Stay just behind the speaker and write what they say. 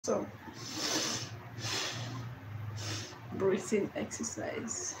So breathing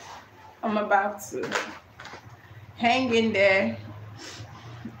exercise. I'm about to hang in there,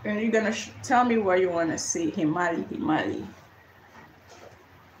 and you're gonna tell me what you want to see. Himali, Himali.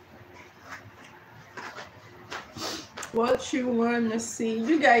 What you want to see?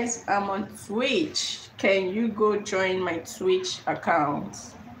 You guys, I'm on Twitch. Can you go join my Twitch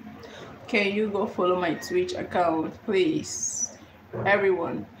account? Can you go follow my Twitch account, please?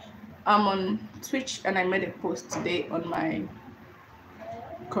 Everyone, I'm on Twitch, and I made a post today on my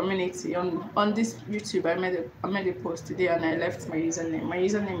community on this YouTube. I made a post today, and I left my username. My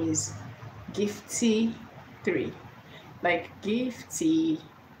username is Gifty3, like Gifty3.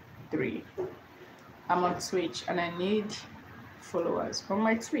 I'm on Twitch, and I need followers on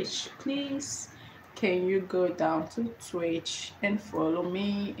my Twitch. Please, can you go down to Twitch and follow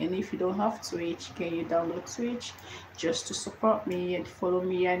me? And if you don't have Twitch, can you download Twitch just to support me and follow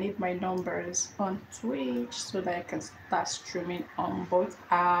me? I need my numbers on Twitch so that I can start streaming on both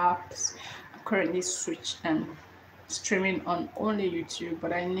apps. I'm currently switched and streaming on only YouTube,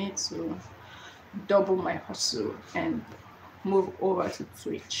 but I need to double my hustle and move over to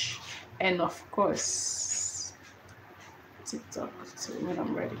Twitch, and of course TikTok too when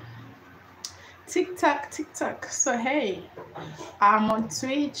I'm ready. TikTok. So hey, I'm on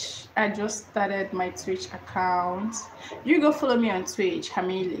Twitch. I just started my Twitch account. You go follow me on Twitch.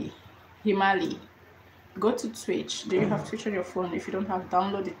 Himali. Go to Twitch. Do you have Twitch on your phone? If you don't have,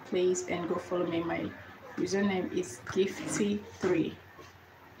 download it please and go follow me. My username is Gifty3.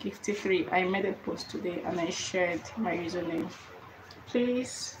 Gifty3. I made a post today and I shared my username.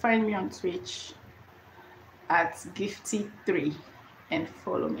 Please find me on Twitch at Gifty3 and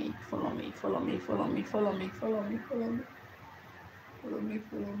follow me.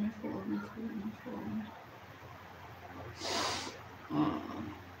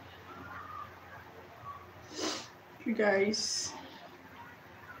 You guys,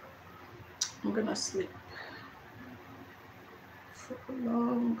 I'm gonna sleep for a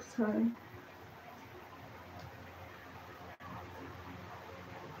long time.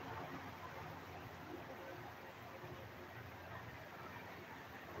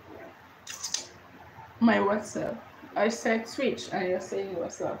 My WhatsApp. I said Twitch and you're saying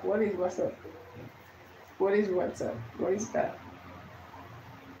WhatsApp. What is WhatsApp? What is WhatsApp? What is that?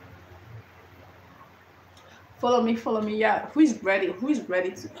 Follow me. Yeah, who is ready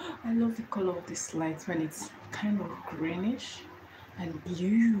to? I love the color of this light when it's kind of greenish and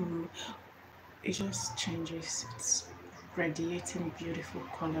blue. It just changes. It's radiating beautiful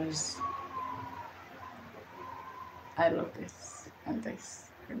colors. I love this and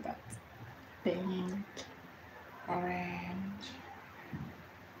this and that. Pink, orange,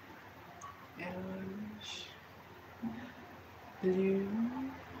 yellowish, blue,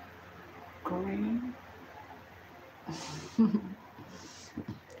 green.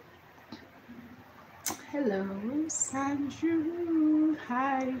 Hello, Sanju.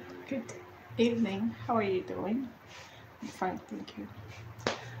 Hi, good evening. How are you doing? I'm fine, thank you.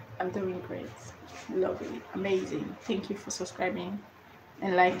 I'm doing great. Lovely, amazing. Thank you for subscribing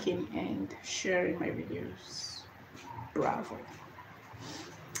and liking and sharing my videos. Bravo.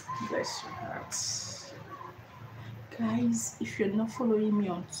 Bless your hearts. Guys, if you're not following me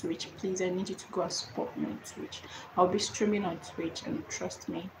on Twitch, please, I need you to go and support me on Twitch. I'll be streaming on Twitch, and trust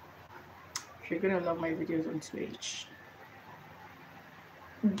me, you're gonna love my videos on Twitch.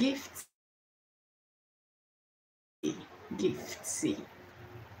 Gifty.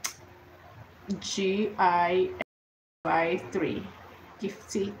 GIFY3.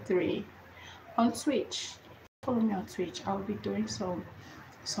 Gifty3 on Twitch. Follow me on Twitch. I'll be doing some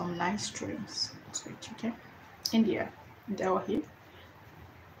nice streams on Twitch. Okay, India, Delhi.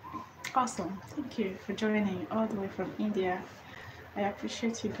 Awesome. Thank you for joining all the way from India. I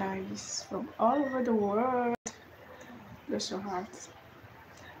appreciate you guys from all over the world. Bless your heart.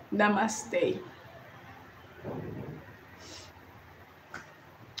 Namaste.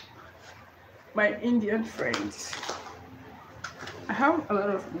 My Indian friends. I have a lot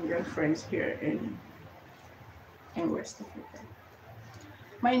of Indian friends here in West Africa.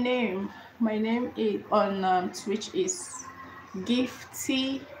 My name is on Twitch is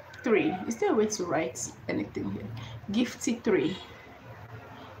Gifty3. Is there a way to write anything here? Gifty3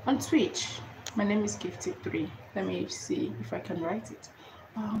 on Twitch. My name is Gifty3. Let me see if I can write it.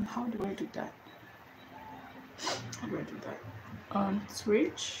 How do I do that? On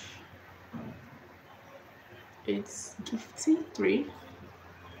Twitch, it's Gifty3.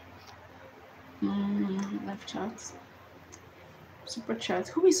 Live chat, super chat.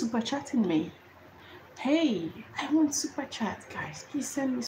 Who is super chatting me? Hey, I want super chat, guys. Please send me